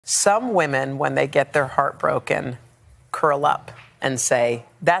Some women, when they get their heart broken, curl up and say,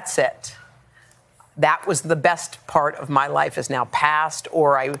 that's it. That was the best part of my life is now past,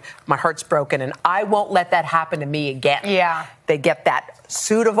 or my heart's broken, and I won't let that happen to me again. Yeah. They get that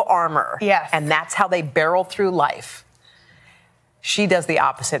suit of armor, yes. and that's how they barrel through life. She does the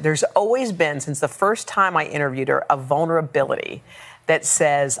opposite. There's always been, since the first time I interviewed her, a vulnerability that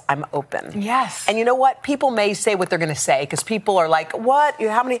says, I'm open. Yes. And you know what? People may say what they're going to say, because people are like, what?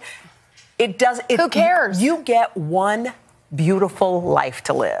 How many? It does. Who cares? You get one beautiful life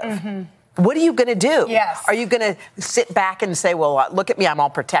to live. Mm-hmm. What are you going to do? Yes. Are you going to sit back and say, well, look at me, I'm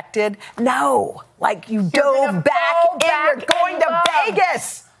all protected? No. Like, you dove back in. You're going to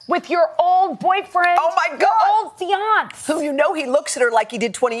Vegas. With your old boyfriend. Oh, my God. Your old fiance. Who, you know, he looks at her like he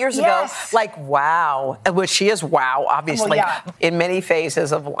did 20 years ago. Like, wow. Well, she is wow, obviously, in many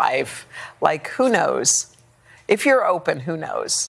phases of life. Like, who knows? If you're open, who knows?